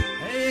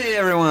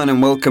everyone,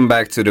 and welcome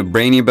back to the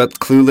Brainy But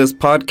Clueless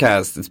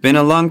podcast. It's been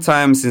a long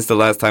time since the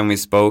last time we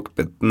spoke,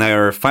 but now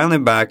we're finally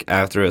back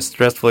after a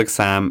stressful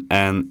exam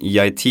and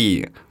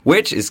EIT,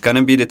 which is going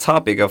to be the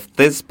topic of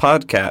this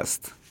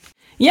podcast.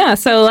 Yeah,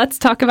 so let's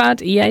talk about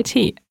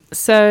EIT.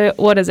 So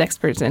what is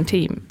Experts in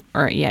Team,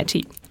 or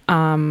EIT?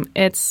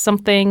 It's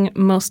something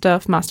most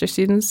of master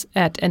students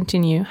at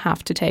NTNU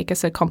have to take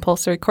as a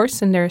compulsory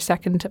course in their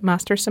second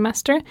master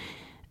semester.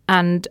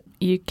 And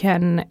you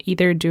can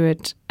either do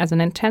it as an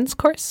intense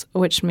course,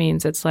 which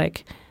means it's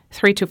like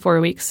 3 to 4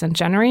 weeks in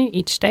January,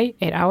 each day,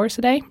 8 hours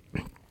a day.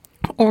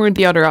 Or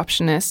the other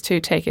option is to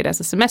take it as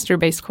a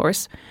semester-based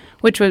course,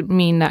 which would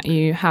mean that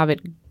you have it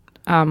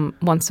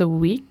once a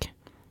week.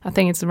 I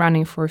think it's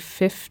running for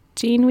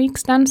 15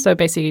 weeks then. So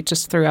basically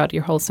just throughout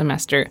your whole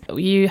semester.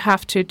 You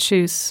have to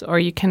choose, or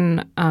you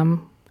can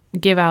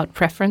give out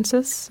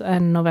preferences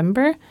in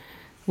November,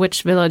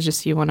 which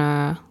villages you want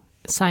to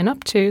sign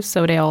up to,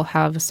 so they all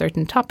have a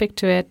certain topic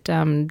to it.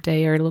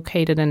 They are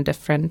located in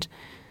different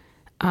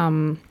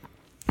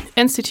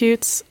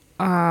institutes.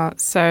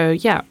 So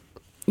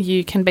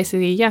you can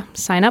basically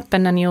sign up,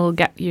 and then you'll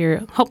get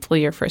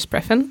hopefully your first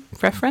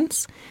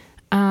preference.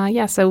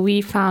 So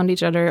we found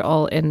each other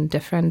all in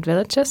different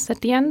villages at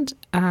the end,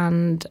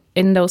 and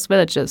in those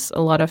villages,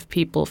 a lot of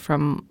people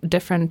from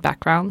different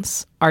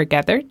backgrounds are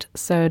gathered.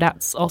 So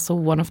that's also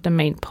one of the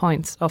main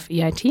points of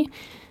EIT,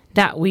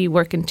 that we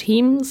work in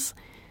teams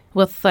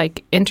with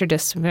like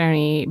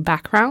interdisciplinary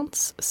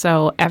backgrounds.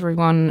 So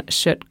everyone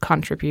should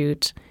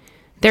contribute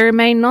their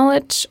main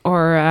knowledge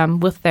or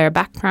with their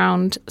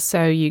background,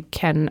 so you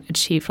can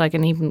achieve like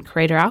an even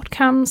greater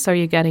outcome. So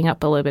you're getting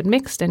up a little bit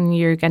mixed, and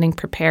you're getting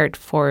prepared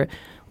for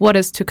what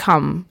is to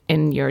come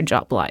in your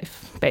job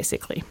life,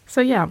 basically.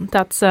 So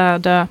that's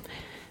the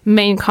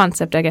main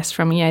concept, I guess,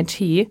 from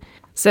EIT.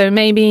 So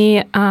maybe,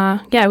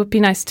 it would be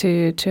nice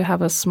to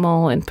have a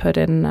small input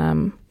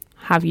in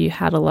have you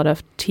had a lot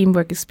of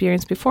teamwork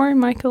experience before,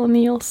 Michael and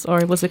Niels?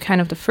 Or was it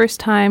kind of the first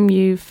time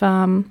you've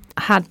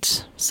had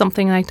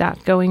something like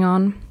that going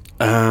on?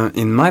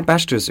 In my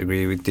bachelor's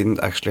degree, we didn't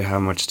actually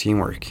have much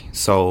teamwork.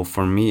 So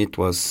for me, it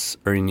was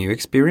a very new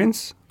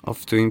experience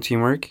of doing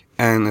teamwork.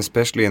 And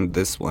especially in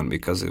this one,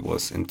 because it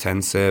was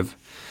intensive,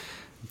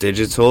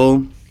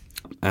 digital,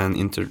 and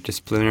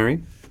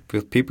interdisciplinary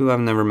with people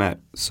I've never met.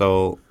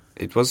 So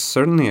it was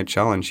certainly a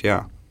challenge,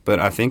 But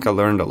I think I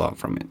learned a lot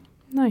from it.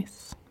 Nice.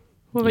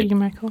 What about you,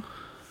 Michael?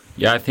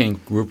 Yeah, I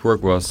think group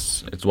work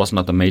was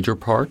not a major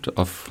part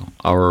of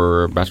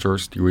our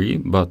bachelor's degree,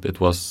 but it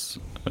was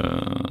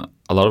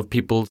a lot of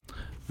people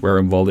were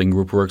involved in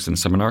group works and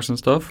seminars and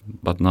stuff,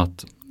 but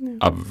not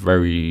a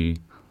very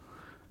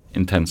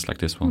intense like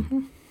this one.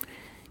 Mm-hmm.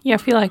 Yeah, I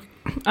feel like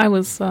I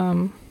was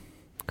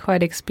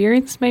quite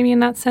experienced maybe in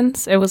that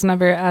sense. It was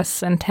never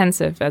as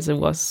intensive as it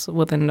was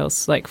within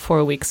those like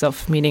 4 weeks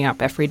of meeting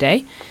up every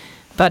day.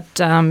 But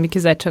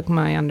because I took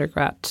my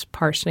undergrad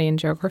partially in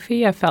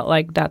geography, I felt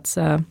like that's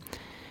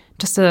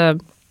just a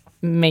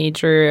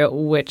major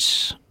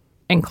which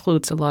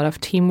includes a lot of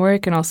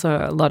teamwork and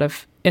also a lot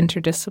of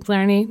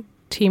interdisciplinary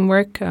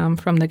teamwork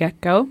from the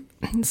get-go.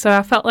 So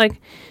I felt like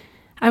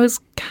I was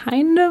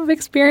kind of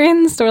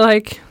experienced, or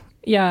I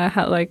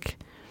had like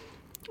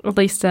at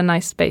least a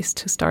nice base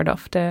to start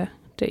off the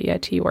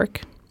EIT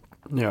work.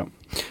 Yeah,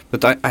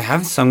 but I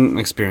have some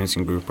experience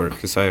in group work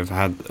because I've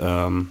had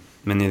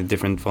many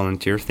different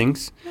volunteer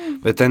things,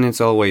 but then it's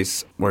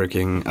always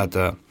working at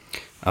a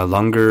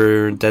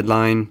longer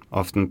deadline,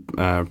 often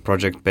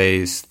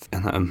project-based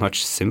and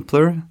much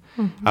simpler.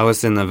 Mm-hmm. I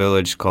was in a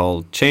village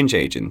called Change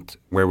Agent,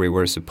 where we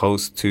were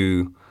supposed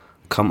to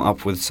come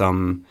up with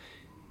some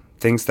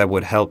things that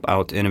would help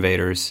out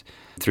innovators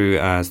through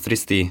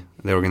Stristi,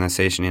 the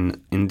organization in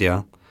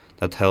India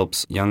that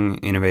helps young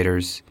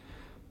innovators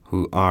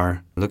who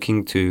are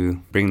looking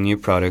to bring new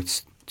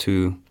products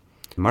to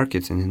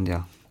markets in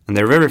India. And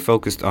they're very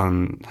focused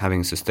on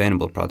having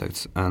sustainable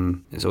products.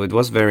 And so it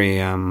was very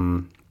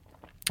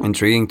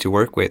intriguing to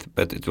work with,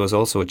 but it was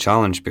also a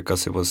challenge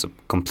because it was a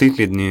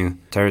completely new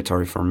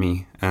territory for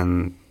me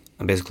and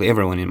basically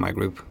everyone in my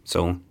group.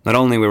 So not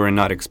only we were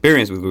not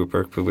experienced with group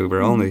work, but we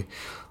were only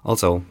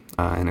also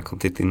in a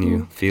completely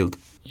new field.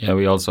 Yeah,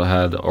 we also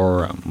had,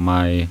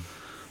 my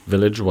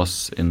village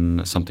was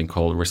in something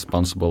called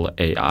Responsible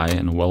AI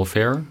and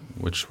Welfare,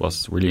 which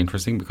was really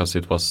interesting because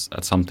it was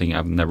at something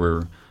I've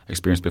never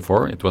experienced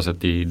before. It was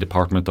at the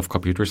Department of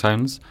Computer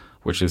Science,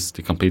 which is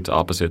the complete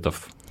opposite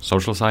of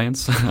social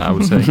science, I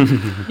would say.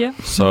 Yeah.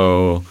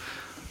 So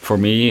for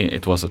me,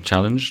 it was a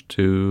challenge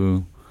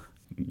to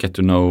get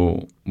to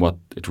know what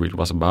it really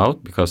was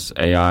about, because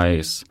AI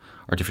is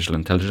artificial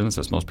intelligence,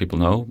 as most people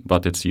know,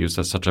 but it's used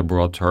as such a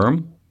broad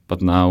term.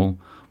 But now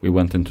we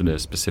went into the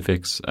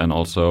specifics and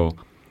also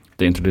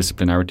the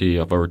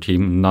interdisciplinarity of our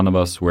team. None of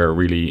us were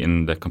really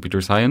in the computer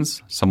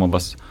science. Some of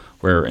us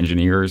were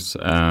engineers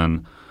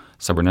and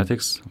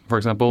cybernetics, for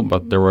example,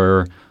 but there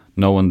were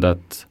no one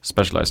that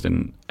specialized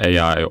in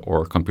AI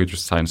or computer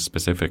science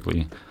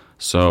specifically.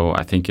 So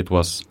I think it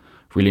was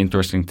really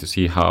interesting to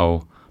see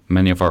how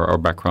many of our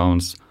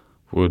backgrounds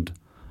would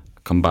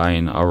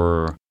combine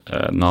our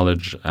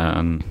knowledge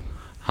and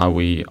how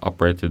we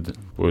operated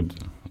would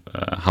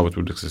how it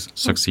would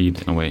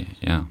succeed in a way.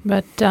 Yeah.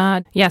 But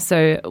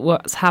so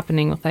what's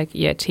happening with like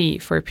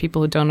EIT, for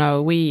people who don't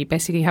know, we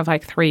basically have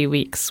like 3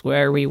 weeks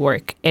where we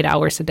work 8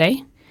 hours a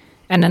day.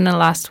 And then the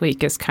last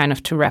week is kind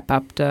of to wrap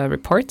up the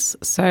reports.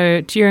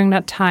 So during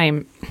that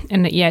time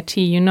in the EIT,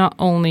 you not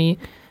only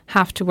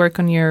have to work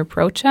on your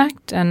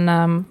project and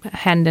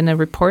hand in a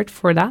report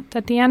for that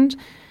at the end,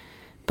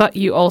 but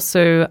you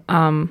also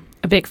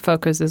a big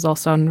focus is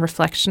also on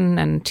reflection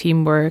and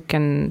teamwork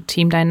and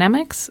team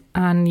dynamics.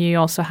 And you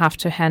also have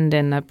to hand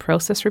in a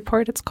process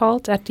report, it's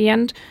called, at the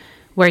end,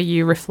 where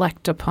you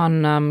reflect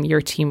upon your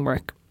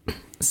teamwork.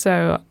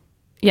 So,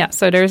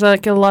 so there's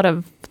like a lot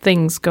of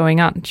things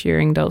going on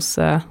during those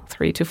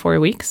 3 to 4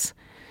 weeks.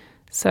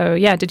 So,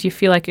 did you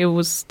feel like it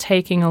was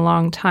taking a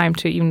long time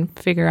to even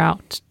figure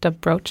out the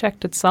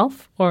project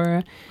itself?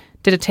 Or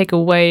did it take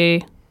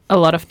away a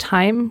lot of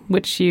time,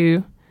 which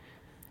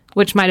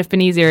might have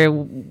been easier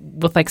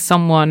with like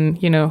someone,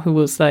 who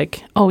was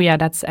like, oh yeah,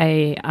 that's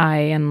AI,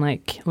 and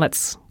like,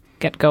 let's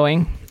get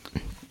going?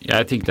 Yeah,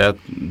 I think that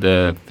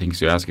the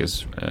things you ask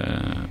is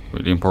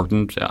really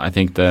important. I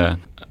think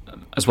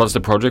as well as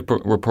the project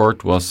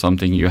report was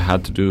something you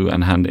had to do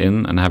and hand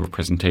in and have a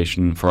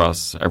presentation for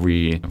us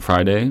every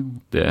Friday,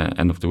 the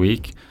end of the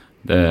week.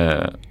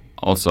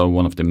 Also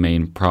one of the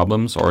main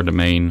problems or the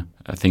main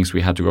things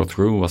we had to go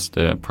through was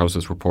the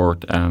process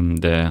report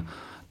and the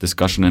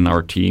discussion in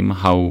our team,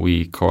 how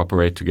we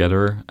cooperate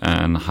together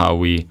and how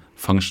we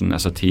function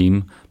as a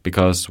team.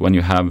 Because when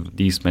you have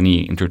these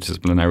many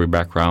interdisciplinary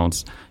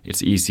backgrounds,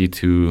 it's easy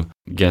to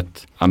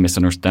get a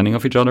misunderstanding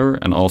of each other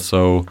and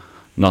also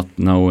not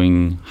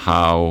knowing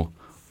how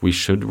we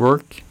should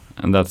work.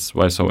 And that's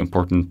why it's so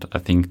important, I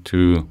think,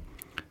 to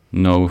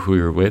know who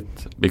you're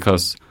with,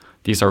 because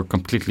these are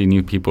completely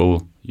new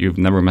people. You've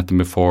never met them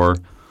before,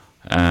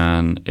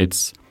 and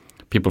it's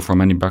people from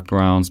many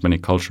backgrounds, many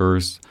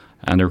cultures,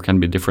 and there can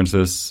be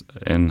differences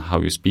in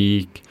how you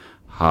speak,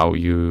 how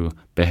you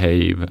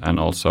behave, and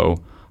also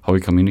how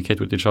we communicate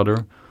with each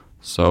other.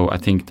 So I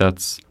think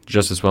that's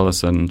just as well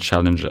as a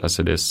challenge as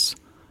it is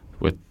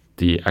with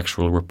the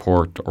actual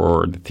report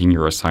or the thing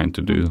you're assigned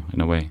to do,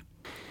 in a way.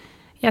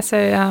 Yeah,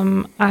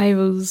 so I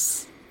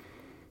was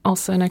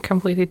also in a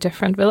completely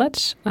different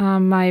village.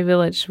 My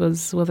village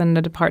was within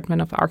the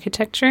Department of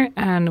Architecture,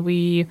 and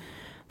we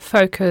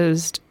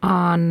focused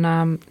on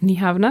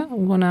Nyhavne,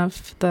 one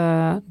of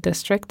the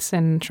districts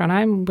in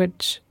Trondheim,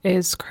 which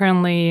is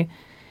currently,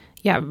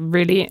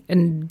 really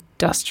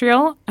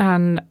industrial.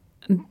 And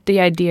the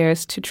idea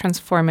is to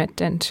transform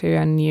it into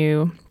a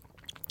new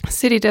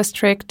city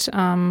district,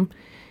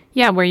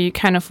 where you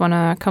kind of want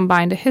to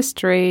combine the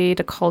history,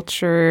 the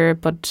culture,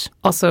 but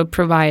also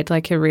provide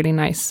like a really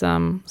nice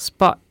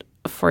spot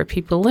for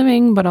people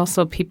living, but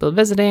also people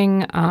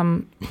visiting.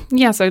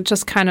 So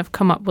just kind of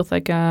come up with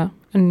like a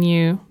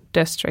new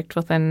district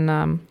within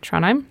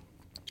Trondheim.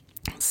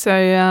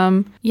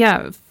 So,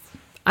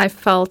 I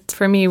felt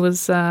for me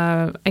was,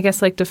 I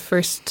guess like the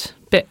first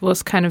bit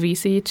was kind of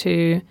easy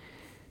to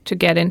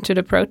get into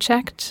the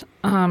project,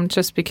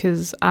 just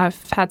because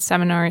I've had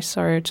seminars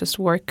or just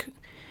work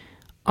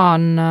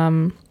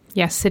on,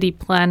 city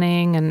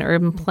planning and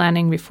urban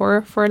planning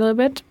before for a little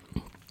bit.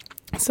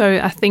 So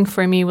I think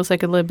for me it was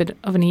like a little bit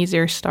of an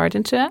easier start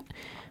into it.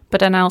 But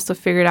then I also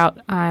figured out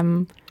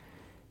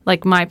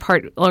like my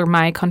part or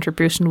my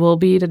contribution will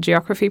be the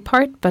geography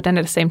part, but then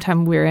at the same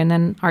time we're in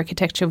an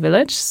architecture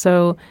village,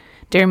 so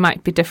there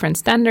might be different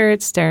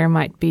standards, there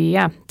might be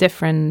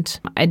different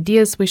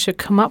ideas we should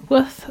come up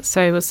with. So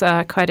it was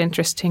quite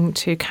interesting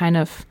to kind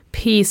of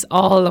piece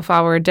all of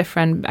our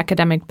different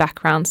academic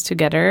backgrounds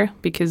together,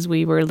 because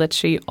we were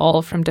literally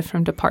all from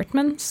different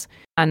departments.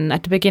 And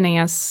at the beginning,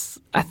 as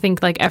I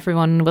think like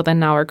everyone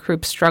within our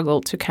group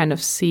struggled to kind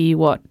of see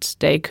what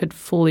they could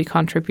fully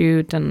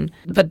contribute,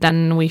 but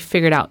then we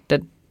figured out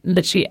that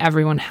literally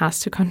everyone has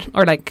to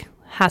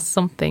has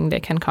something they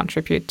can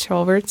contribute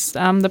towards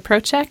the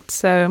project.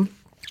 So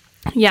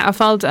I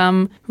felt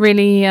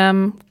really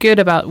good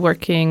about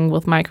working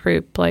with my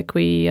group. Like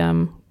we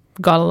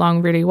got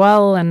along really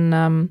well,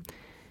 and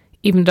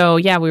even though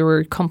we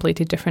were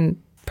completely different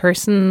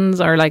persons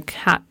or like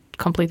had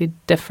completely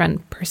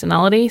different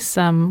personalities,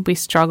 we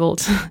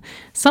struggled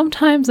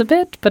sometimes a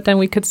bit, but then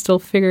we could still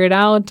figure it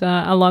out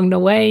along the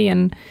way.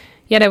 And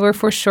there were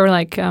for sure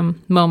like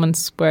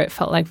moments where it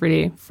felt like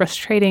really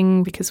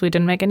frustrating because we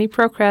didn't make any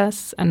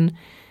progress. And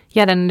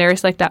then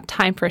there's like that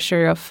time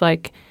pressure of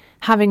like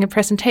having a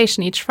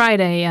presentation each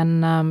Friday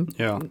and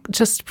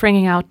just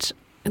bringing out,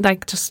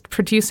 like just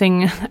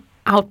producing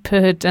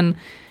output and,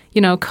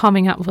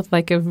 coming up with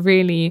like a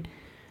really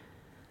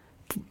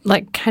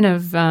like kind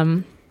of,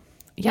 a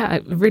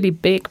really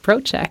big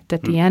project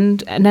at the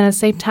end. And then at the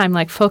same time,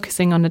 like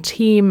focusing on the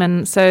team.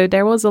 And so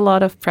there was a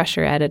lot of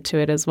pressure added to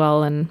it as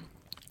well. And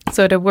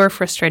so there were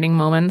frustrating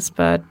moments,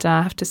 but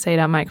I have to say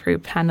that my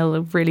group handled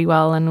it really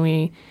well. And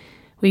we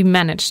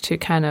managed to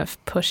kind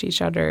of push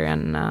each other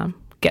and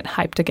get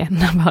hyped again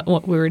about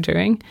what we were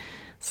doing.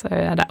 So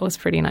that was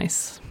pretty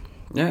nice.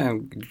 Yeah,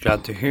 I'm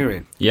glad to hear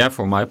it. Yeah,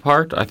 for my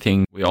part, I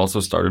think we also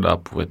started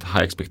up with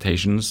high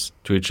expectations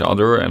to each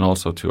other and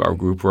also to our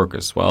group work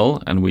as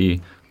well. And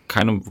we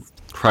kind of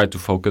tried to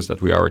focus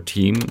that we are a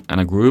team and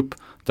a group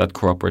that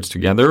cooperates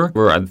together,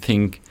 where I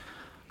think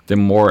the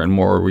more and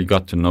more we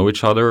got to know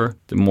each other,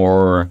 the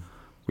more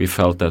we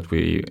felt that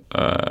we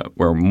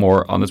were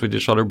more honest with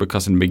each other,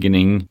 because in the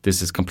beginning,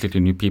 this is completely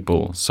new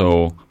people.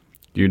 So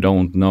you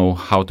don't know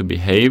how to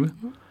behave.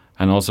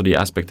 And also the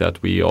aspect that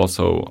we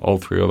also, all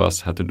three of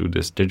us, had to do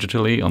this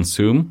digitally on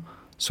Zoom.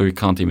 So you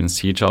can't even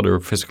see each other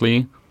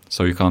physically.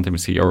 So you can't even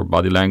see our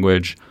body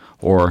language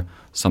or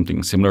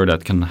something similar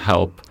that can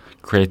help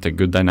create a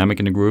good dynamic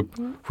in the group,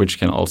 which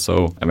can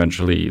also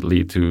eventually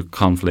lead to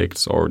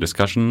conflicts or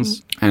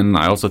discussions. And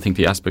I also think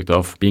the aspect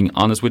of being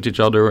honest with each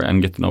other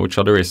and get to know each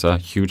other is a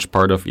huge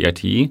part of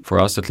EIT. For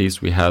us, at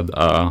least, we had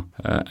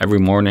every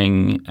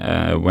morning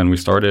when we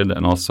started,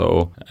 and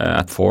also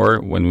at 4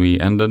 when we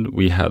ended,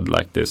 we had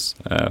like this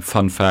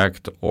fun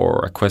fact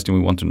or a question we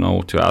want to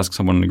know to ask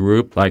someone in the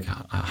group, like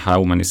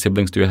how many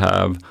siblings do you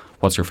have?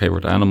 What's your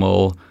favorite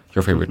animal?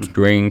 Your favorite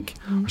drink,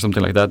 or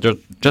something like that,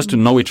 just to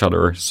know each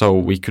other, so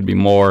we could be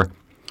more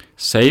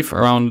safe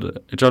around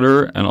each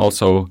other and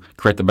also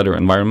create a better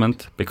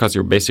environment, because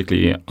you're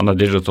basically on a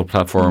digital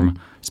platform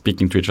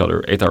speaking to each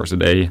other 8 hours a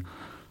day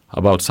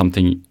about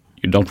something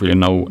you don't really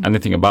know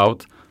anything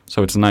about.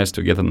 So it's nice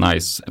to get a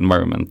nice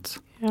environment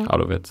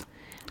out of it.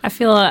 I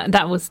feel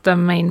that was the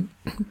main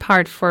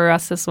part for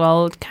us as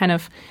well, kind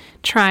of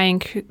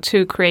trying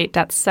to create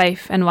that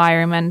safe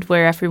environment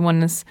where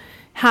everyone is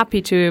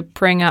happy to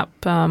bring up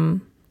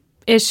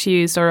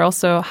issues, or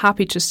also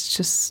happy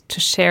just to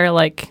share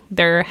like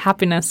their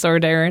happiness or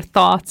their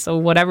thoughts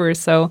or whatever.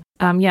 So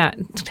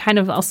kind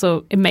of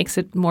also it makes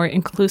it more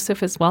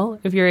inclusive as well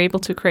if you're able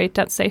to create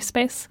that safe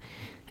space.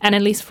 And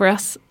at least for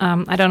us,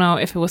 I don't know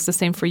if it was the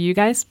same for you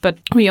guys, but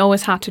we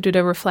always had to do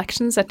the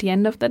reflections at the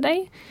end of the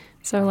day.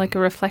 So like a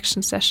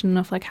reflection session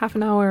of like half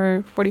an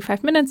hour,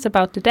 45 minutes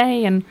about the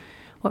day and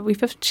what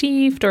we've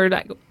achieved, or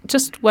like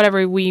just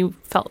whatever we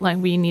felt like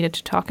we needed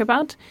to talk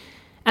about.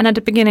 And at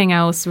the beginning,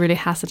 I was really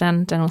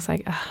hesitant and I was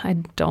like, I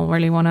don't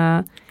really want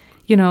to,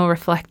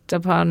 reflect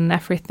upon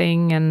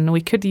everything. And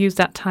we could use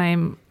that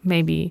time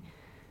maybe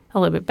a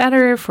little bit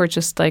better for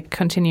just like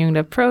continuing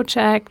the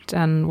project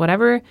and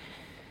whatever.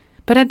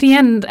 But at the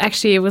end,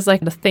 actually, it was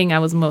like the thing I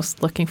was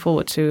most looking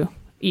forward to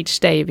each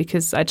day,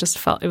 because I just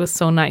felt it was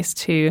so nice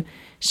to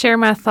share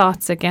my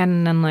thoughts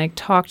again and like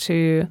talk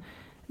to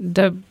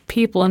the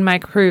people in my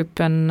group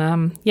and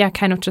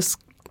kind of just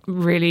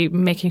really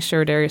making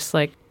sure there's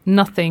like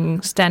nothing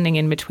standing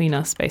in between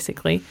us,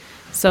 basically.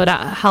 So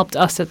that helped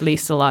us at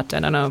least a lot. I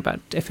don't know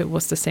about if it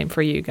was the same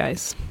for you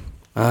guys.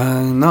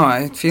 No,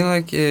 I feel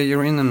like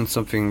you're in on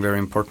something very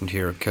important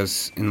here,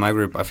 because in my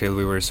group I feel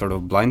we were sort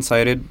of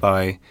blindsided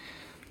by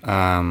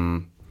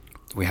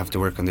we have to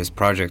work on this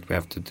project, we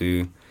have to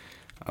do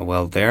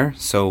well there.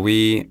 So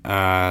we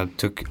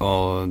took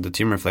all the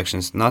team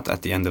reflections not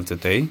at the end of the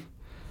day,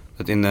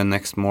 but in the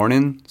next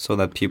morning, so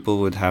that people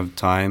would have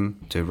time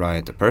to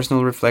write a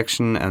personal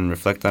reflection and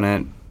reflect on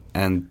it,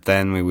 and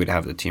then we would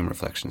have the team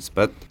reflections.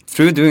 But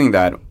through doing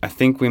that, I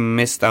think we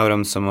missed out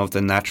on some of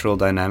the natural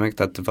dynamic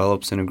that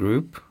develops in a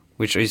group,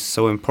 which is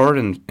so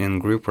important in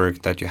group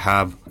work, that you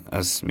have,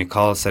 as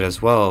Mikael said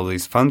as well,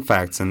 these fun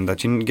facts and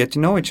that you get to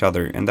know each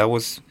other. And that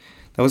was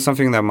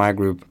something that my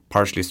group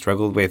partially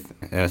struggled with,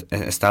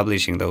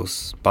 establishing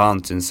those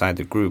bonds inside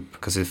the group,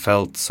 because it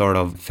felt sort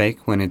of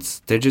fake when it's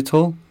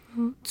digital.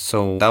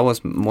 So that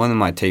was one of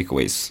my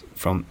takeaways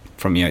from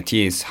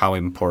EIT, is how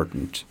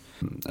important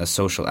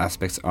social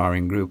aspects are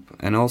in group,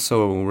 and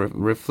also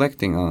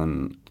reflecting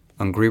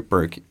on group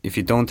work. If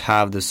you don't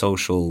have the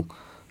social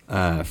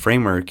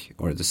framework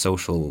or the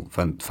social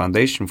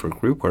foundation for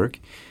group work,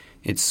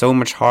 it's so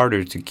much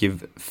harder to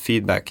give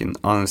feedback and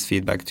honest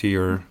feedback to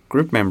your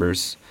group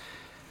members.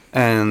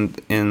 And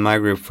in my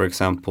group, for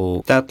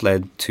example, that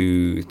led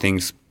to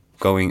things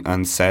going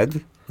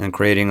unsaid and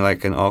creating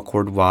like an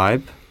awkward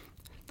vibe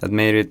that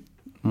made it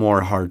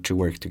more hard to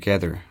work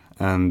together.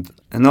 And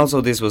also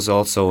this was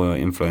also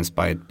influenced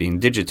by it being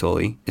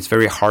digitally. It's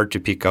very hard to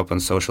pick up on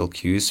social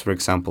cues. For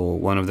example,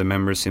 one of the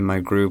members in my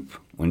group,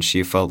 when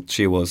she felt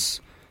she was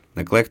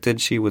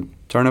neglected, she would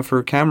turn off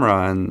her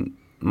camera and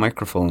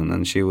microphone,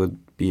 and she would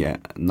be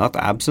not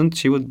absent,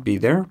 she would be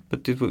there,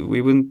 but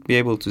we wouldn't be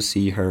able to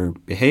see her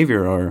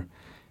behavior, or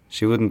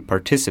she wouldn't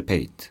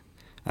participate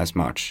as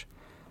much.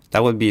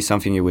 That would be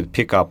something you would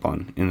pick up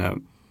on in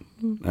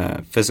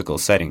a physical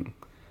setting.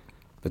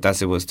 But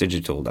as it was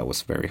digital, that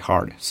was very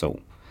hard. So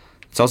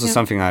it's also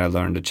something I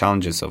learned, the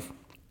challenges of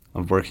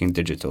working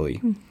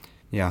digitally.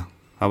 Yeah.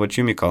 How about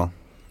you, Mikael?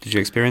 Did you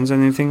experience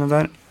anything of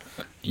that?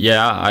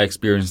 Yeah, I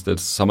experienced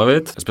some of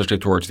it, especially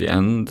towards the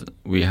end.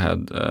 We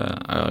had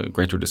a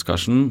greater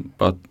discussion,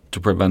 but to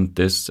prevent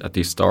this at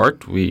the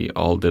start, we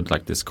all did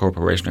like this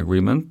cooperation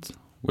agreement,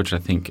 which I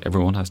think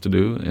everyone has to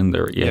do in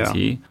their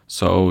EIT. Yeah.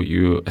 So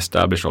you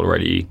establish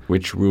already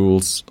which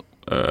rules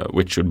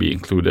which should be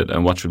included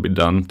and what should be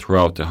done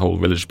throughout the whole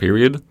village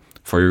period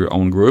for your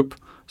own group.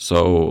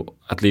 So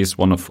at least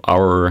one of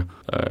our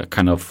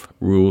kind of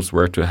rules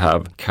were to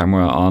have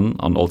camera on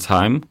all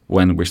time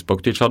when we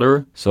spoke to each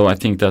other. So I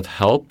think that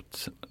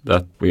helped,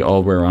 that we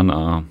all were on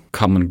a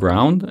common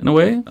ground in a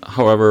way.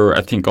 However,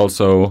 I think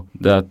also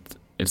that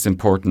it's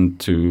important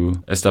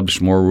to establish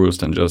more rules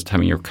than just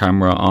having your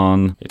camera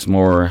on. It's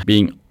more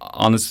being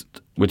honest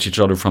with each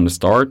other from the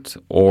start,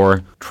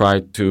 or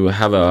try to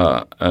have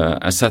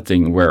a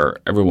setting where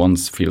everyone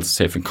feels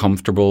safe and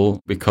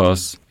comfortable,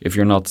 because if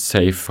you're not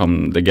safe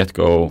from the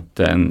get-go,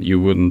 then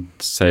you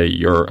wouldn't say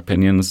your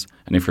opinions,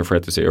 and if you're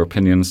afraid to say your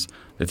opinions,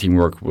 the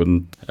teamwork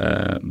wouldn't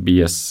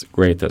be as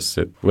great as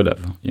it would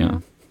have.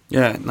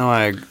 Yeah, no,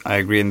 I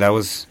agree, and that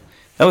was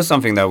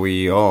something that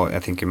we all, I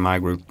think in my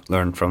group,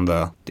 learned from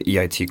the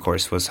EIT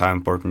course, was how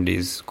important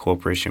these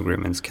cooperation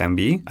agreements can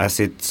be, as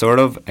it sort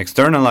of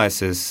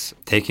externalizes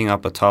taking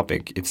up a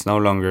topic. It's no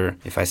longer,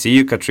 if I see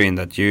you, Katrin,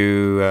 that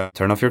you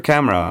turn off your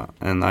camera,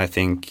 and I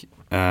think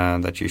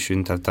that you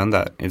shouldn't have done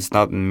that. It's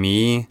not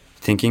me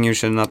thinking you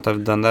should not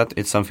have done that.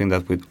 It's something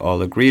that we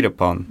all agreed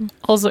upon.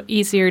 Also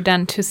easier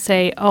than to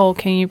say, oh,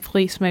 can you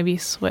please maybe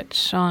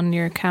switch on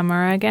your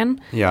camera again?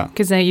 Yeah.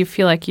 Because then you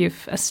feel like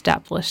you've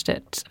established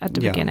it at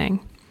the beginning.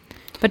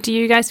 But do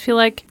you guys feel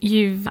like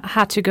you've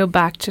had to go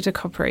back to the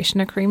cooperation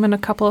agreement a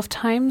couple of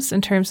times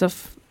in terms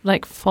of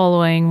like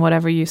following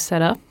whatever you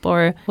set up?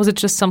 Or was it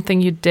just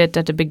something you did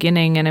at the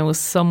beginning and it was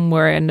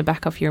somewhere in the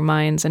back of your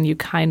minds and you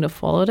kind of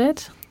followed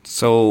it?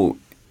 So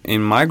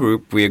in my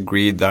group, we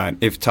agreed that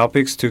if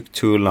topics took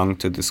too long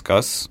to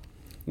discuss,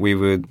 we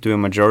would do a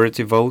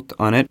majority vote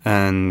on it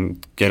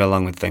and get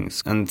along with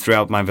things. And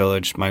throughout my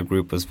village, my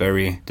group was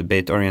very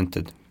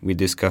debate-oriented. We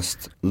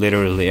discussed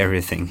literally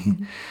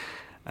everything.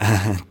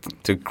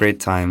 Took great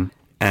time.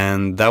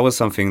 And that was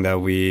something that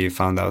we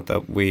found out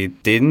that we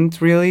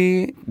didn't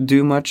really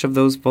do much of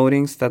those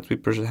votings that we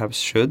perhaps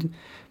should.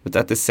 But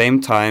at the same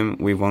time,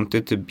 we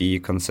wanted to be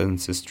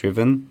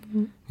consensus-driven.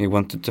 Mm-hmm. We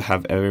wanted to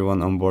have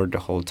everyone on board the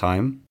whole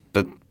time.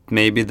 But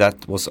maybe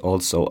that was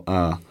also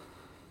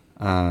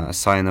a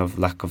sign of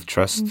lack of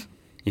trust.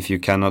 Mm-hmm. If you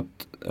cannot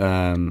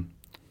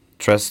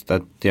trust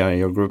that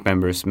your group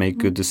members make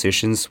good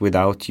decisions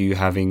without you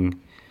having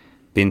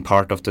been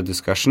part of the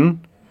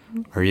discussion,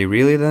 are you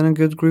really then a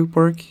good group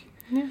work?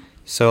 Yeah.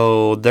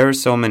 So there are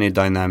so many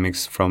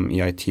dynamics from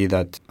EIT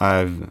that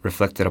I've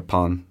reflected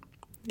upon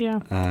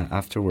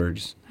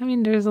afterwards. I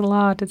mean, there's a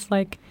lot. It's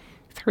like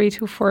 3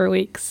 to 4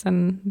 weeks.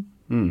 And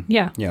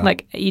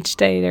like each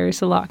day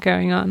there's a lot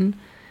going on.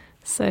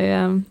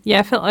 So,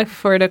 I felt like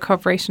for the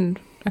cooperation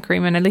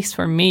agreement, at least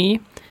for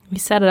me, we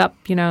set it up,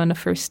 on the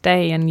first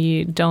day and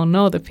you don't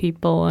know the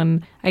people.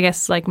 And I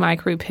guess like my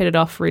group hit it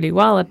off really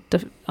well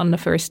on the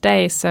first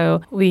day.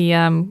 So we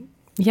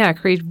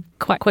agreed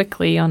quite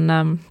quickly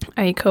on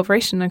a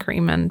cooperation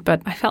agreement.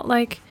 But I felt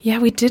like,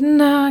 we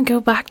didn't go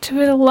back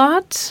to it a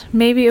lot.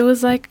 Maybe it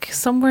was like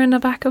somewhere in the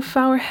back of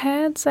our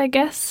heads, I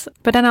guess.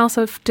 But then I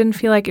also didn't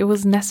feel like it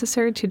was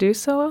necessary to do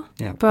so.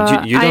 Yeah,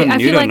 but you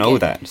don't know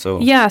that. So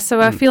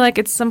I feel like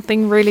it's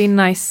something really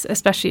nice,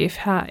 especially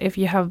if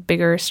you have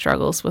bigger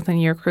struggles within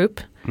your group.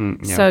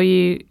 So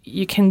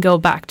you can go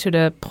back to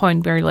the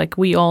point where like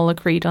we all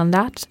agreed on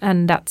that,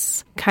 and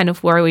that's kind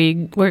of where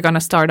we're going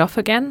to start off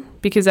again,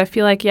 because I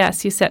feel like,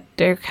 as you said,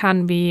 there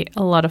can be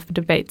a lot of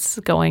debates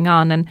going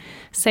on, and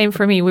same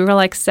for me. We were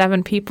like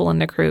 7 people in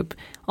the group,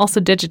 also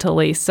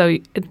digitally, so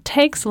it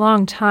takes a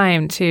long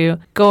time to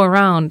go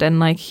around and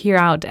like hear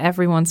out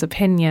everyone's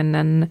opinion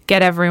and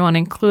get everyone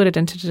included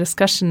into the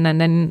discussion, and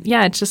then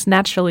it just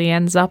naturally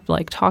ends up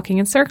like talking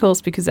in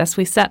circles, because as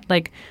we said,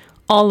 like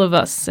all of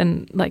us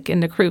in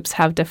the groups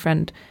have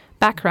different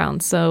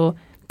backgrounds, so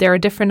there are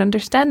different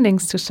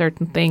understandings to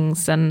certain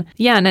things, and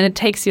then it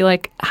takes you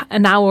like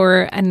an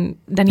hour, and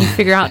then you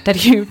figure out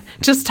that you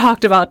just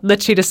talked about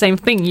literally the same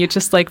thing, you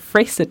just like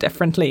phrase it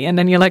differently, and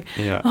then you're like,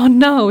 oh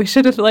no, we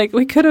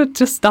could have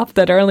just stopped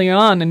that earlier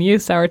on and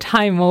used our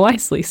time more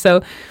wisely.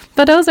 So,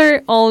 but those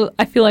are all,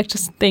 I feel like,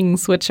 just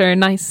things which are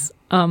nice,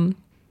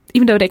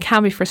 even though they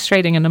can be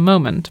frustrating in a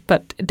moment,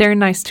 but they're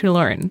nice to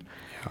learn.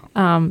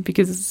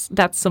 Because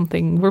that's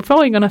something we're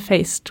probably going to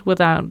face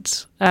within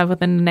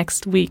the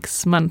next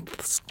weeks,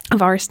 months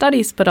of our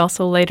studies, but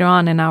also later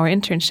on in our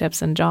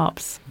internships and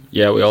jobs.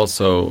 Yeah, we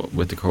also,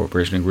 with the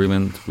cooperation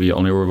agreement, we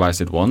only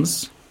revised it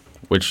once,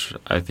 which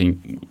I think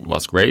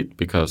was great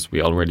because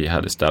we already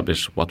had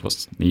established what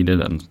was needed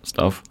and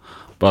stuff.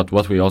 But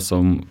what we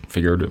also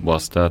figured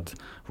was that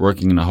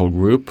working in a whole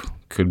group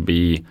could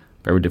be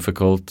very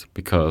difficult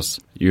because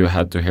you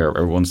had to hear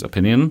everyone's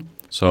opinion.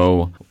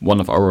 So one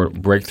of our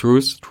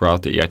breakthroughs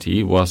throughout the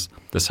EIT was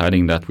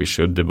deciding that we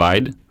should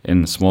divide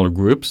in smaller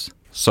groups.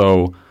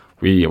 So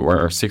we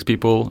were 6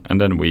 people, and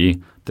then we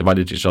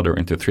divided each other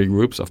into 3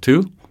 groups of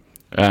 2.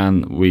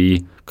 And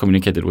we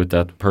communicated with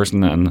that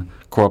person and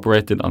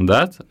cooperated on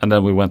that. And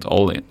then we went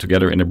all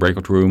together in a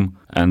breakout room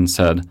and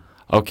said,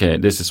 okay,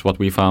 this is what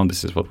we found,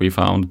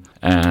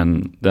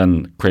 and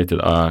then created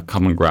a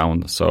common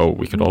ground so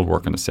we could all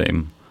work on the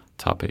same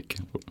topic.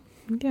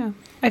 Yeah,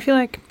 I feel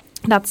like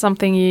that's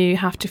something you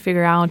have to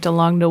figure out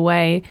along the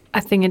way. I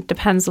think it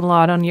depends a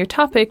lot on your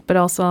topic, but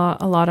also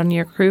a lot on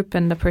your group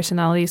and the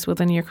personalities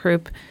within your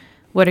group,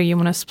 whether you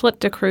want to split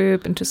the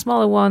group into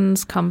smaller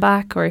ones, come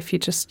back, or if you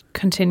just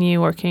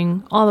continue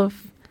working all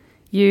of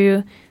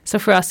you. So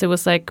for us, it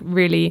was like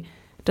really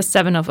the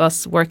 7 of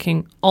us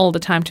working all the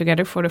time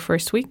together for the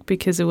first week,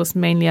 because it was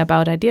mainly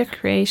about idea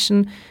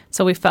creation.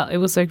 So we felt it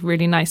was like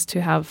really nice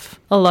to have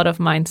a lot of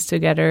minds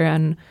together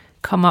and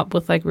come up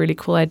with like really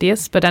cool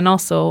ideas. But then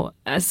also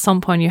at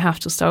some point you have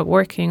to start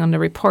working on the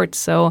report.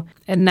 So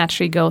it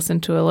naturally goes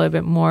into a little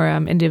bit more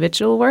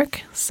individual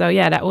work. So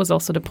yeah, that was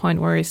also the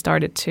point where we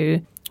started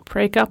to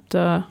break up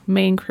the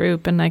main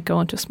group and like go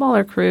into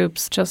smaller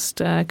groups,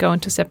 just go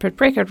into separate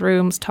breakout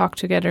rooms, talk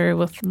together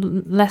with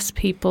less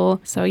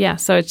people. So yeah,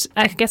 so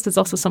I guess it's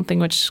also something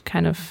which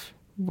kind of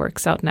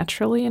works out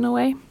naturally in a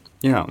way.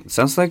 Yeah,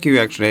 sounds like you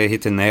actually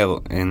hit a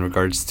nail in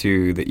regards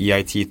to the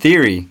EIT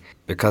theory,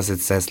 because it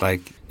says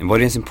like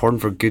what is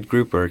important for good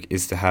group work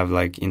is to have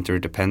like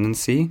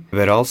interdependency,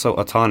 but also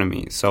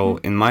autonomy. So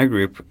in my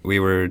group, we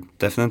were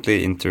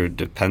definitely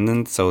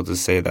interdependent, so to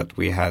say that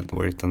we had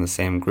worked on the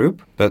same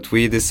group, but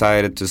we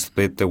decided to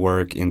split the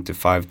work into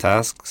 5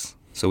 tasks.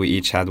 So we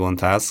each had 1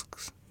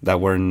 task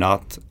that were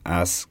not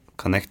as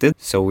connected.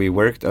 So we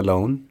worked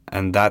alone,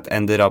 and that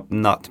ended up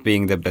not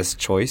being the best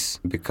choice,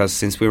 because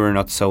since we were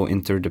not so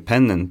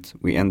interdependent,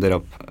 we ended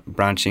up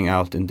branching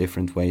out in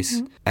different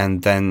ways.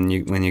 And then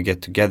when you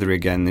get together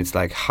again, it's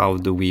like, how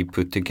do we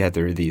put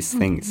together these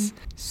things?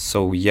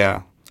 So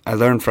yeah, I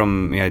learned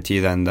from EIT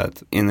then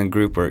that in a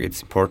group work,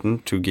 it's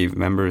important to give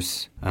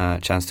members a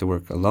chance to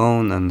work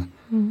alone and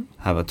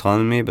have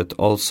autonomy, but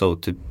also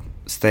to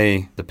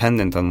stay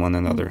dependent on one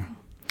another.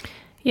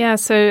 Yeah,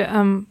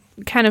 so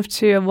kind of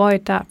to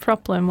avoid that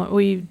problem, what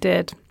we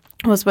did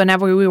was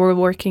whenever we were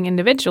working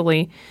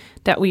individually,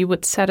 that we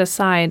would set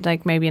aside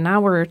like maybe an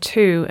hour or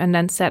 2 and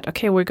then set,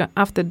 okay,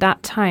 after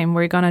that time,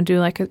 we're going to do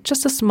like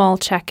just a small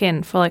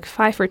check-in for like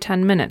 5 or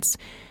 10 minutes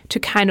to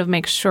kind of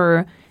make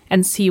sure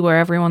and see where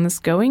everyone is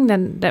going,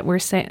 then that we're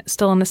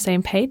still on the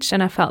same page.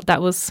 And I felt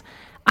that was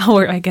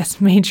our, I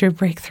guess, major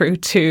breakthrough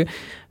to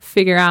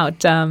figure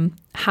out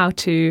how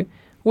to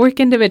work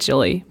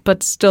individually,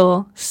 but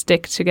still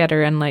stick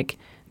together and like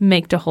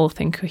make the whole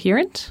thing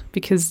coherent,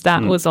 because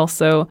that was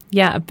also,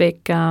 a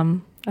big,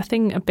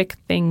 a big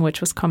thing which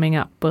was coming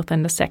up both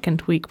in the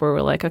second week, where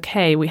we're like,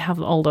 okay, we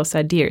have all those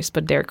ideas,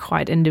 but they're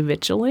quite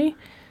individually.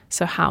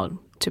 So how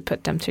to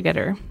put them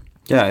together?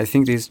 Yeah, I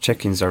think these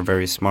check-ins are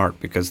very smart,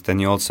 because then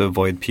you also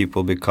avoid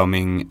people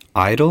becoming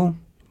idle.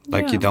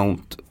 Like you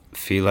don't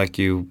feel like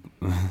you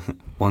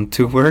want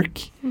to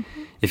work.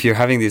 If you're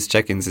having these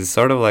check-ins, it's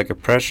sort of like a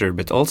pressure,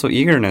 but also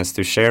eagerness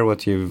to share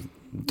what you've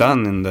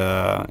done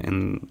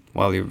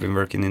while you've been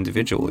working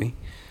individually.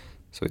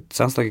 So it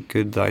sounds like a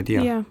good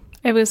idea. Yeah,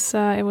 it was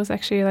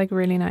actually like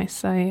really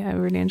nice. I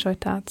really enjoyed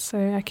that. So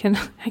I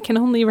can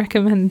only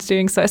recommend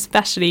doing so,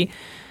 especially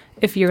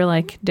if you're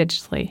like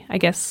digitally, I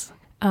guess,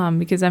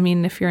 because I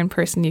mean, if you're in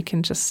person, you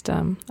can just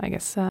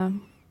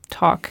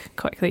talk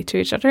quickly to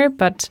each other.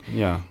 But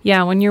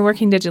when you're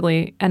working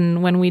digitally,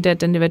 and when we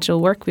did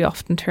individual work, we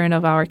often turn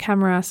off our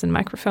cameras and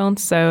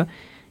microphones. So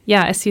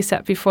yeah, as you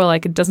said before,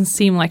 like it doesn't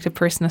seem like the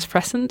person is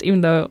present,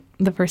 even though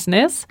the person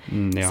is.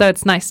 So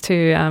it's nice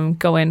to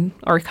go in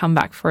or come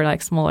back for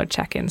like smaller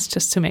check-ins,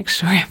 just to make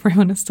sure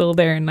everyone is still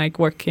there and like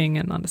working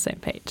and on the same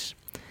page.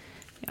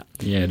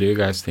 Yeah. Do you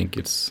guys think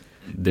it's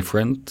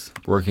different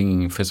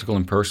working physical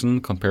in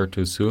person compared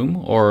to Zoom,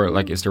 or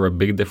like is there a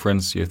big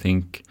difference you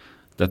think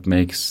that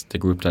makes the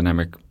group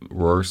dynamic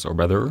worse or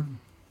better?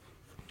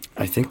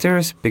 I think there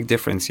is a big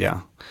difference.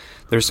 Yeah.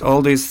 There's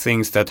all these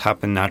things that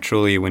happen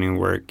naturally when you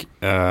work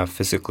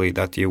physically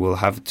that you will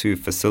have to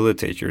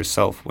facilitate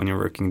yourself when you're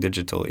working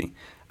digitally.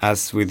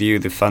 As with you,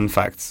 the fun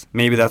facts.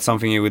 Maybe that's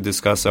something you would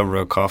discuss over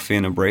a coffee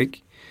and a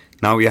break.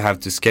 Now you have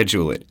to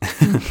schedule it.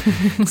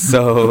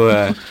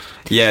 So,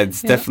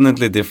 it's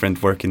definitely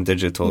different working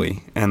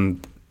digitally.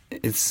 And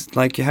it's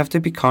like you have to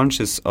be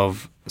conscious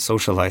of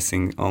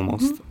socializing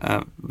almost.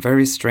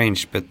 Very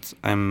strange, but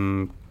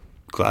I'm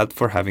glad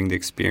for having the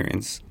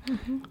experience.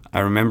 I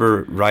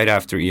remember right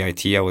after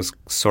EIT, I was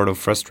sort of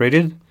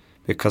frustrated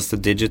because the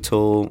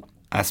digital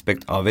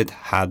aspect of it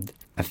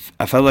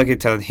I felt like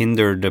it had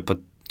hindered the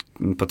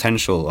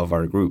potential of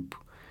our group,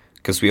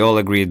 because we all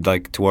agreed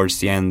like towards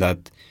the end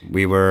that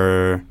we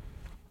were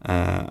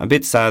a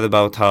bit sad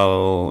about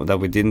that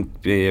we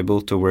didn't be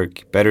able to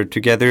work better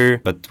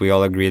together, but we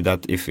all agreed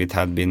that if it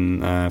had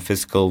been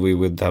physical, we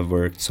would have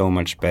worked so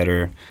much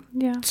better.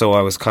 Yeah. So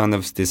I was kind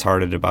of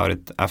disheartened about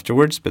it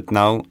afterwards, but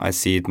now I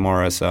see it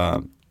more as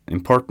a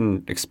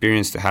important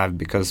experience to have,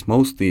 because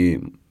most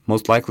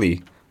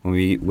likely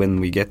when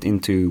we get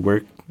into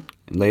work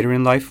later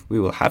in life, we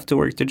will have to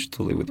work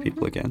digitally with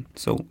people again.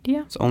 So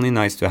it's only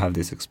nice to have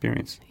this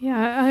experience.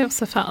 Yeah, I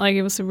also felt like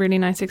it was a really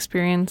nice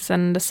experience,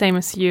 and the same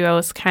as you, I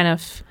was kind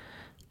of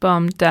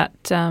bummed that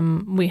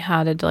we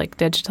had it like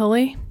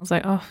digitally. I was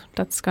like, oh,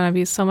 that's going to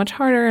be so much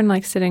harder and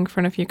like sitting in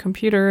front of your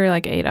computer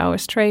like 8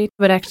 hours straight.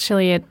 But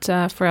actually it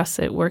for us,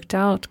 it worked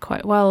out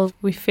quite well.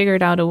 We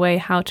figured out a way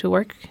how to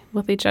work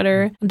with each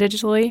other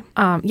digitally.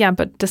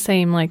 But the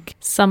same, like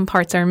some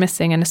parts are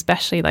missing, and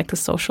especially like the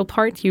social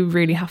part, you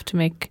really have to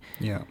make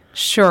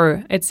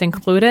sure it's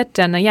included.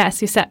 And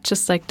as you said,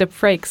 just like the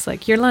breaks,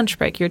 like your lunch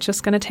break, you're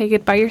just going to take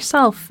it by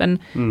yourself. And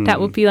that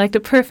would be like the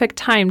perfect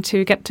time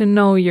to get to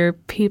know your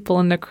people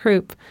in the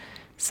group.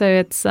 So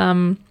it's,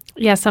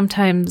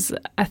 sometimes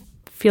I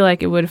feel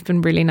like it would have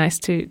been really nice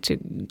to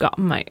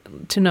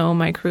know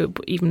my group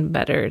even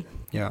better.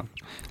 Yeah.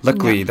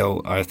 Luckily,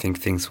 though, I think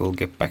things will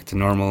get back to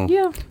normal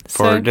So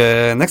for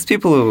the next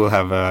people who will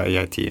have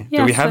EIT.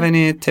 Do we have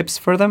any tips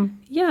for them?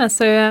 Yeah,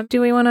 so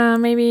do we want to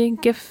maybe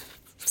give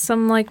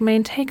some like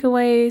main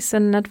takeaways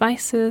and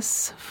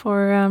advices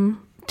for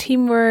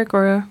teamwork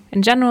or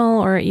in general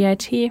or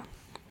EIT?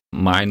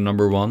 My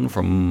number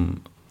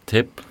one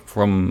tip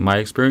from my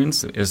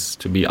experience is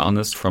to be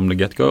honest from the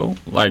get-go.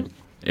 Like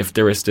if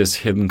there is this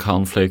hidden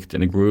conflict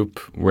in a group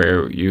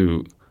where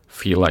you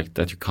feel like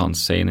that you can't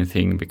say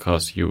anything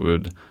because you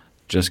would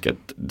just get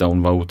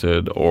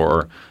downvoted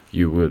or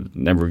you would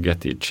never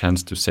get the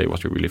chance to say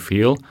what you really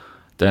feel,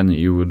 then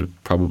you would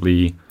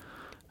probably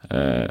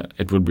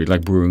it would be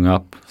like brewing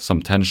up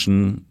some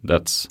tension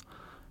that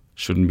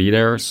shouldn't be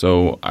there.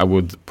 So I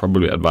would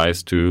probably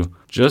advise to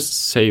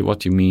just say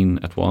what you mean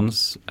at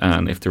once,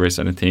 and if there is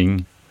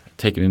anything,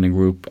 take it in a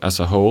group as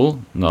a whole,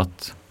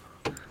 not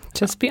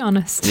just be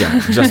honest. Yeah,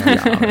 just be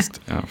honest.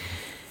 Yeah.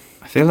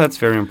 I feel that's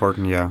very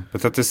important, yeah.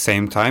 But at the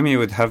same time, you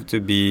would have to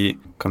be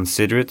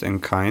considerate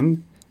and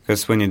kind,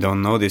 because when you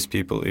don't know these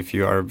people, if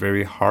you are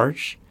very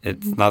harsh,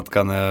 it's not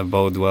gonna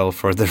bode well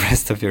for the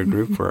rest of your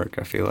group work,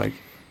 I feel like.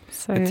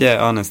 So, but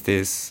yeah, honesty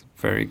is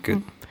very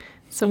good.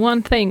 So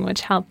one thing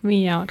which helped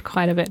me out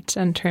quite a bit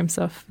in terms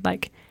of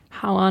like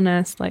how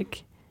honest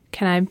like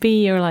can I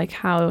be, or like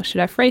how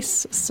should I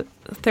phrase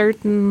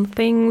certain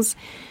things,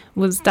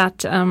 was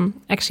that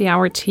actually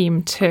our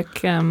team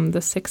took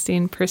the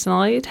 16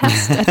 personality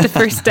test at the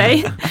first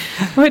day,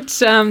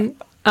 which when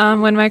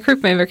my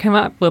group member came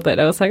up with it,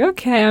 I was like,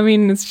 okay, I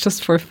mean, it's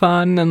just for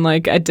fun. And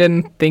like, I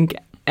didn't think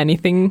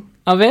anything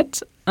of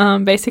it,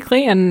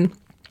 basically. And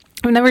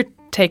I've never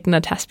taken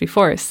a test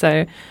before.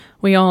 So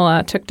we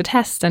all took the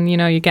test, and, you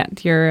know, you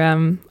get your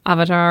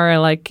avatar,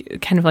 like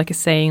kind of like a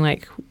saying,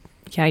 like,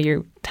 yeah,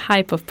 your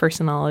type of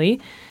personality.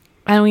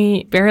 And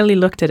we barely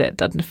looked at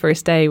it on the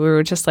first day. We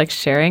were just like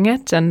sharing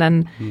it. And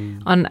then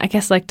on, I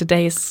guess, like the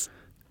days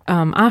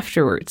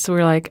afterwards, we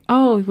were like,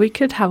 oh, we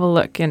could have a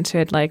look into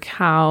it, like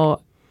how,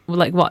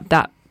 like what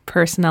that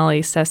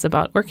personality says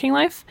about working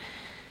life.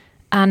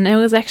 And it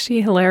was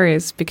actually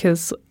hilarious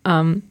because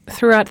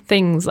throughout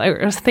things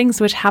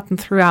which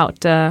happened throughout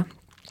the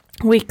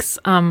weeks,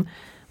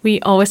 we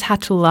always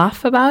had to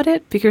laugh about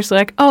it because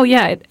like, oh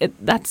yeah,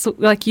 that's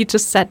like you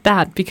just said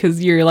that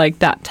because you're like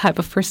that type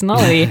of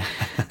personality.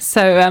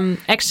 So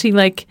actually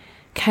like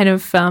kind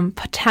of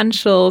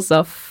potentials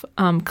of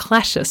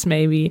clashes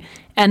maybe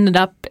ended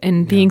up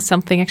in being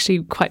something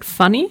actually quite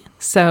funny.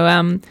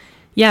 So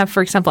yeah,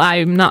 for example,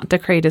 I'm not the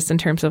greatest in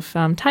terms of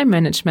time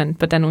management,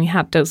 but then we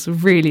had those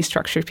really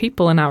structured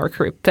people in our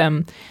group.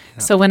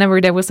 So whenever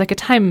there was like a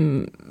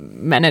time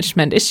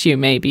management issue,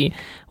 maybe,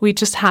 we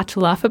just had to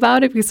laugh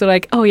about it because we're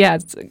like, oh yeah,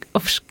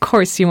 of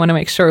course you want to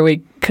make sure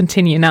we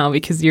continue now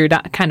because you're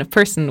that kind of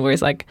person.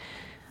 Whereas like,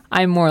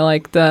 I'm more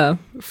like the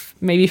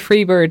maybe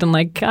free bird and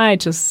like, I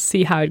just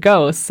see how it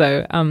goes.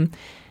 So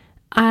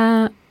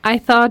I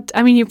thought,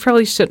 I mean, you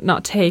probably should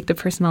not take the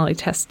personality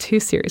test too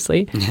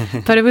seriously,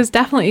 but it was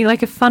definitely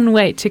like a fun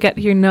way to get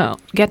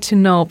to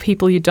know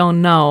people you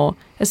don't know,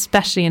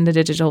 especially in the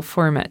digital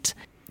format,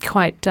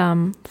 quite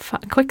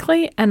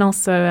quickly, and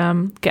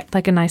also get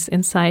like a nice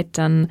insight.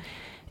 And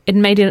it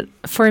made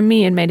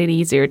it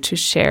easier to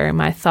share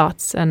my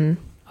thoughts and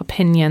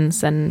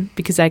opinions, and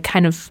because I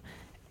kind of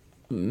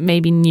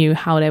maybe knew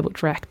how they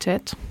would react to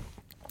it.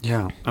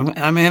 Yeah,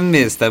 I'm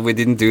envious that we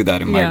didn't do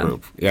that in my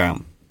group. Yeah.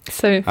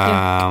 So,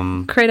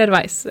 yeah, great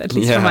advice, at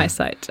least from my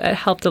side. It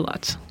helped a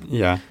lot.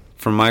 Yeah.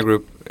 From my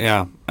group,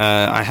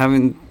 I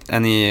haven't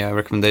any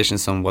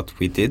recommendations on what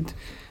we did,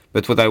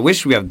 but what I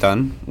wish we have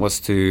done was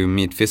to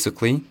meet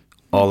physically,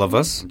 all of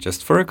us,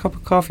 just for a cup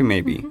of coffee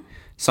maybe. Mm-hmm.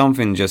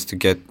 Something just to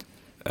get,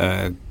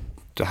 to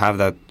have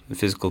that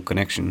physical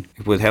connection.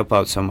 It would help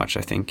out so much,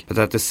 I think. But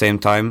at the same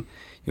time,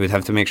 you would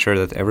have to make sure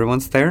that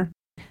everyone's there.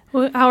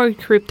 Well, our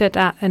group did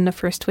that in the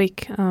first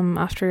week,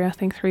 after I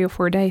think 3 or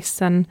 4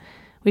 days, and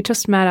we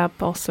just met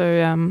up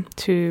also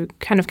to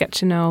kind of get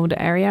to know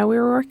the area we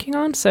were working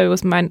on. So it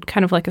was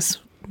kind of like a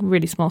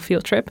really small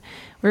field trip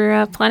we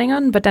were planning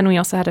on. But then we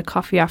also had a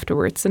coffee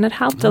afterwards, and it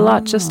helped a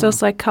lot, just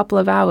those like couple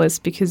of hours,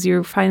 because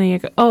you're finding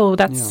like, oh,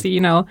 that's,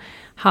 you know,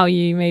 how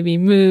you maybe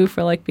move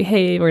or like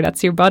behave, or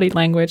that's your body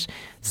language.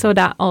 So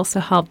that also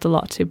helped a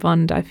lot to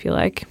bond, I feel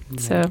like. Yeah.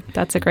 So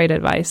that's a great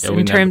advice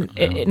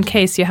in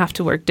case you have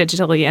to work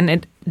digitally,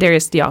 and there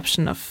is the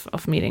option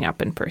of meeting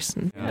up in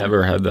person.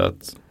 Never had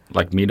that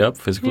like meet up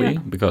physically,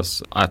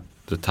 because at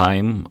the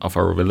time of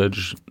our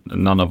village,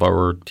 none of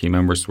our team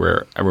members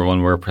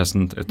everyone were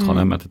present at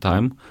Trondheim at the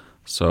time,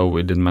 so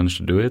we didn't manage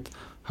to do it.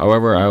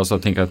 However, I also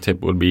think a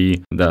tip would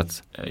be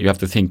that you have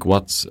to think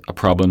what's a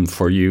problem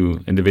for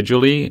you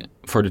individually,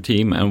 for the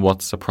team, and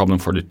what's a problem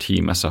for the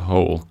team as a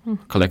whole,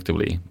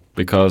 collectively.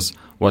 Because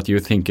what you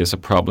think is a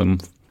problem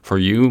for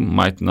you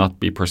might not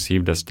be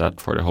perceived as that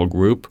for the whole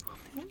group.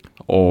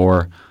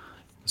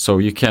 So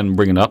you can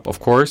bring it up, of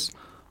course,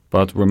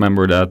 but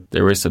remember that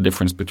there is a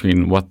difference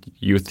between what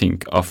you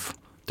think of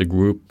the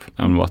group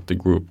and what the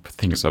group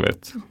thinks of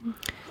it.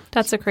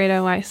 That's a great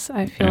advice,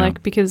 I feel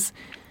like, because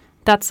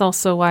that's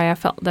also why I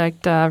felt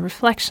like the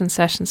reflection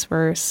sessions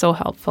were so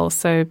helpful.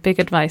 So big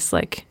advice,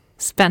 like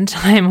spend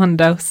time on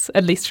those,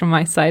 at least from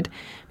my side,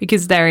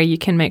 because there you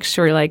can make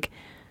sure like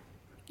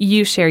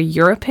you share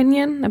your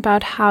opinion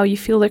about how you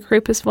feel the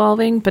group is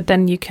evolving, but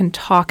then you can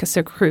talk as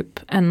a group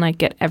and like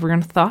get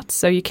everyone's thoughts.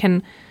 So you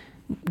can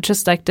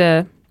just like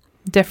the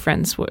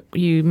difference, what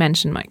you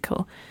mentioned,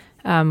 Michael,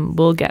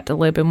 will get a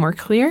little bit more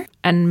clear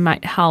and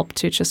might help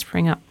to just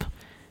bring up.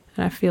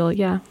 And I feel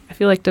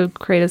like the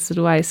greatest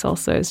advice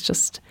also is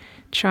just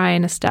try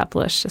and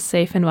establish a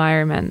safe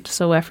environment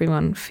so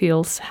everyone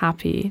feels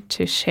happy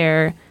to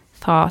share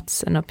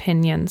thoughts and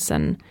opinions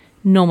and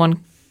no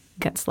one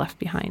gets left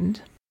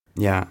behind.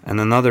 Yeah, and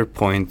another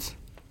point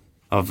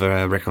of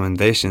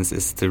recommendations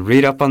is to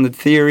read up on the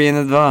theory in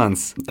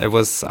advance. I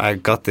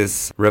got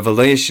this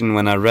revelation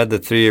when I read the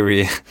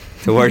theory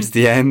towards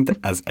the end,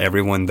 as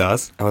everyone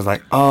does. I was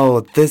like,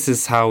 oh, this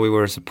is how we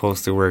were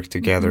supposed to work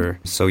together.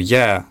 So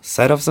yeah,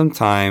 set up some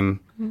time,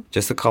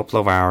 just a couple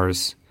of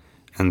hours,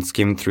 and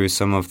skim through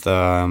some of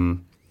the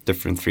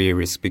different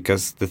theories,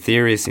 because the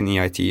theories in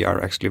EIT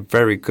are actually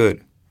very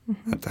good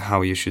at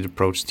how you should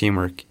approach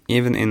teamwork,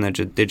 even in a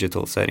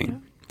digital setting. Yeah.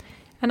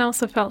 And I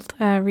also felt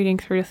reading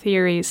through the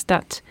theories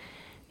that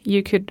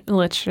you could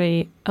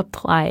literally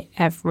apply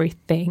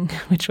everything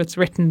which was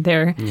written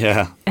there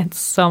and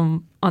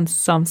on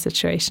some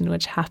situation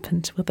which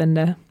happened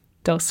within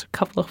those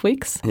couple of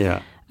weeks.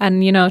 Yeah.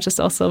 And,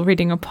 just also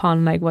reading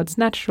upon like what's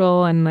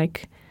natural and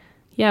like,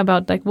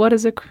 about like what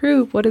is a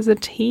group, what is a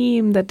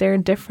team, that there are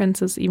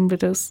differences even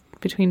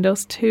between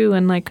those two,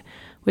 and like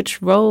which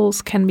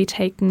roles can be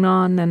taken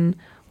on and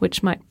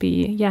which might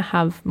be,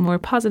 have more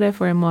positive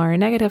or more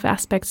negative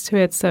aspects to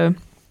it. So,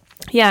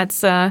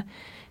 it's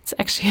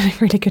actually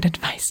really good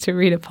advice to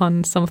read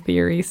upon some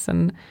theories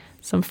and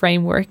some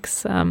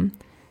frameworks. It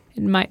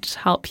might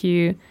help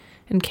you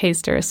in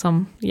case there are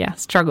some,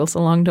 struggles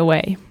along the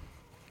way.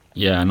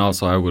 Yeah, and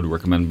also I would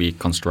recommend be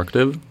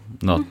constructive,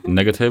 not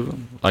negative.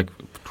 Like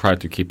try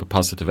to keep a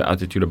positive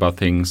attitude about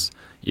things,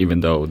 even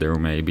though there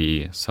may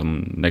be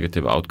some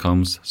negative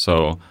outcomes.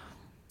 So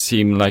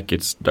seem like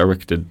it's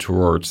directed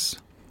towards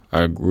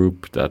a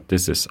group, that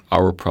this is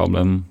our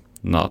problem,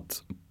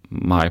 not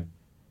my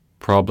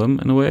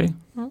problem in a way.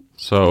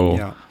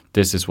 So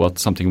this is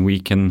something we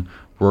can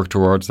work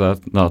towards,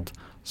 that, not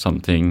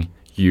something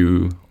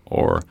you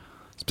or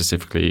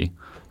specifically.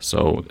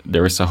 So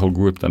there is a whole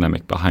group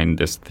dynamic behind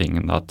this thing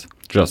and not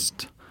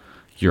just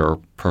your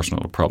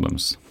personal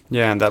problems.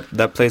 Yeah, and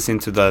that plays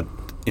into that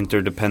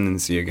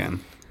interdependency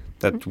again,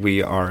 that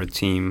we are a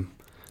team,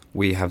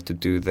 we have to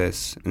do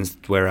this,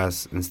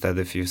 whereas instead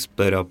if you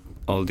split up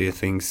all the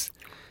things,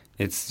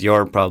 it's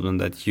your problem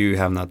that you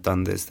have not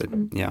done this.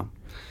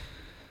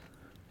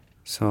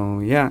 So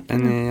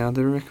any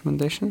other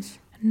recommendations?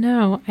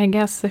 No, I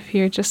guess if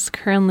you're just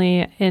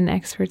currently in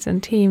experts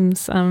and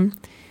teams,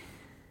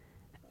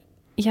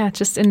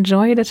 just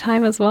enjoy the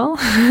time as well,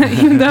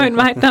 even though it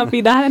might not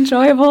be that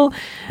enjoyable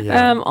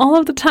all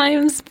of the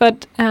times.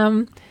 But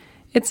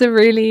it's a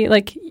really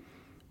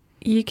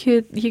you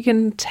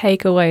can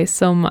take away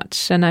so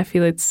much, and I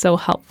feel it's so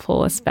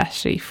helpful,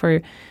 especially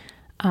for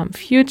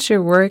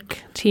future work,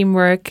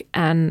 teamwork,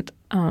 and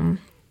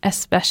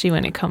especially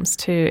when it comes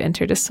to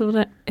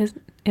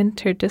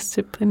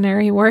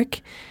interdisciplinary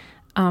work,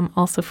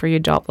 also for your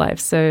job life.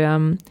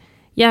 So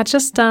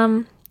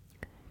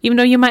even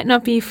though you might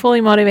not be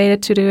fully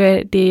motivated to do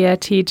it, the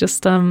EIT,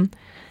 just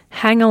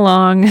hang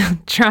along,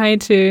 try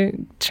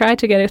to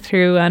get it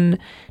through, and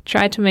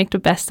try to make the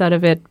best out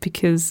of it,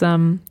 because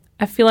I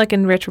feel like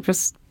in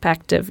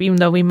retrospective, even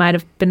though we might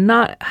have been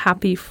not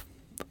happy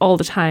all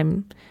the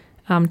time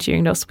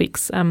during those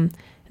weeks, in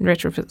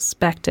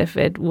retrospective,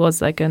 it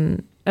was like a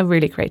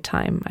really great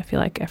time. I feel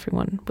like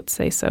everyone would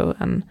say so,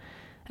 and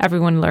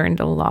everyone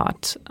learned a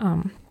lot.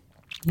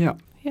 Nice.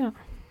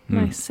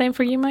 Same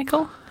for you,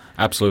 Michael?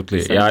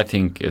 Absolutely. So, I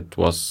think it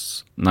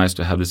was nice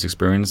to have this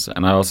experience.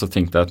 And I also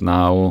think that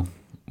now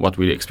what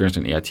we experienced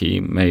in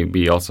EIT may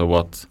be also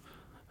what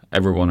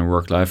everyone in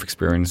work life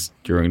experienced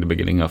during the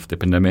beginning of the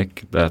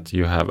pandemic, that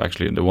you have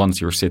actually the ones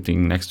you're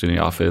sitting next to in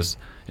the office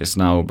is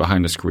now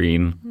behind the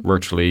screen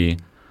virtually,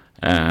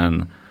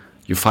 and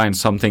you find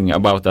something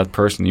about that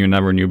person you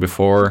never knew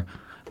before,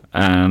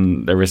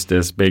 and there is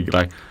this big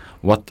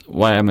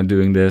why am I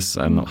doing this,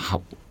 and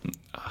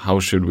how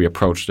should we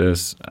approach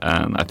this?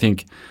 And I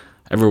think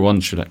everyone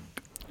should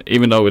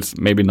even though it's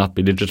maybe not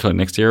be digital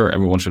next year,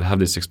 everyone should have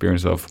this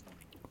experience of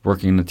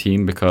working in a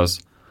team,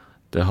 because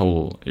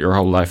your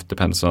whole life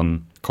depends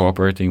on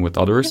cooperating with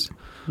others.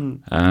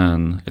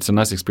 And it's a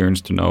nice experience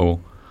to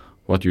know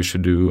what you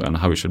should do and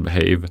how you should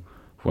behave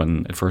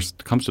when it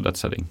first comes to that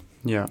setting.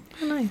 Yeah.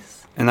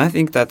 Nice. And I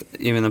think that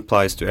even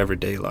applies to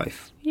everyday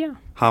life. Yeah.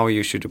 How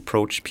you should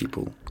approach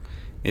people.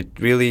 It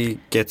really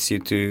gets you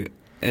to,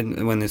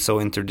 and when it's so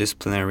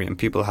interdisciplinary and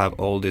people have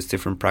all these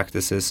different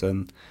practices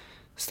and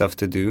stuff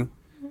to do,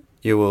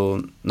 you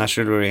will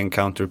naturally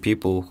encounter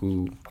people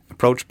who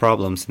approach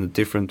problems in a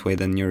different way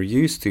than you're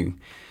used to.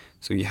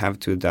 So you have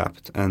to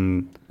adapt,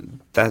 and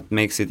that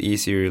makes it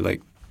easier,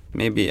 like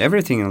maybe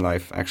everything in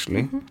life,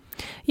 actually.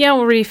 Yeah,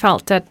 we really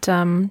felt that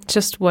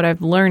just what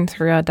I've learned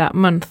throughout that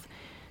month,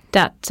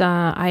 that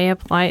I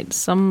applied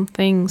some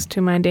things to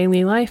my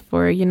daily life,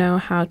 or, you know,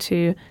 how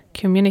to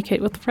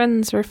communicate with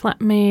friends or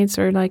flatmates,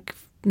 or like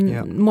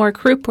more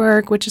group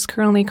work, which is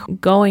currently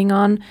going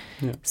on.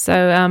 Yeah.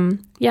 So,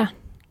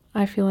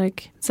 I feel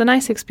like it's a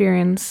nice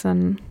experience,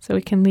 and so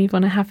we can leave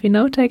on a happy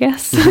note, I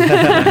guess.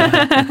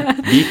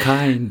 Be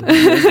kind.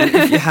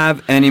 If you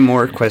have any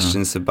more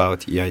questions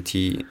about EIT,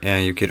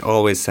 you could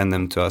always send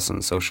them to us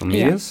on social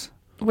medias.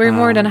 Yeah. We're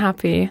more than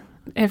happy.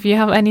 If you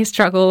have any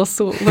struggles,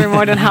 we're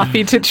more than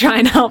happy to try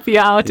and help you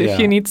out. If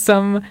you need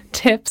some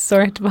tips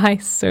or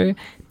advice or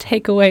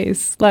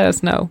takeaways, let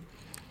us know.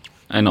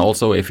 And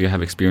also, if you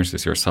have experienced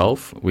this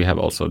yourself, we have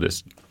also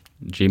this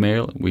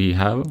Gmail we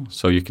have,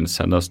 so you can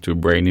send us to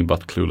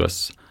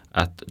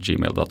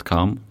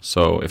brainybutclueless@gmail.com.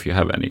 So if you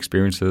have any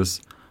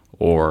experiences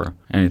or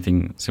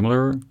anything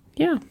similar.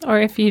 Yeah,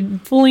 or if you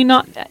fully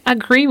not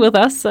agree with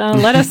us,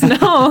 let us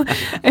know.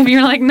 If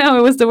you're like, no,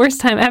 it was the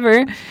worst time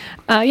ever.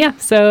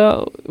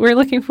 So we're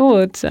looking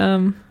forward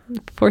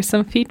for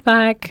some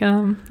feedback,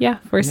 some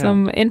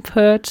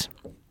input.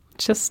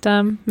 Just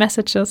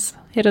message us,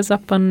 hit us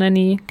up on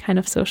any kind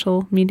of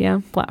social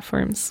media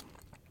platforms.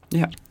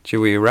 Yeah.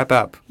 Should we wrap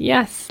up?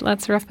 Yes,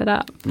 let's wrap it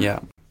up. Yeah.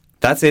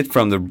 That's it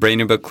from the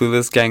Brainy But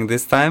Clueless gang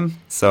this time.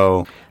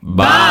 So,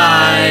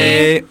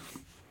 bye!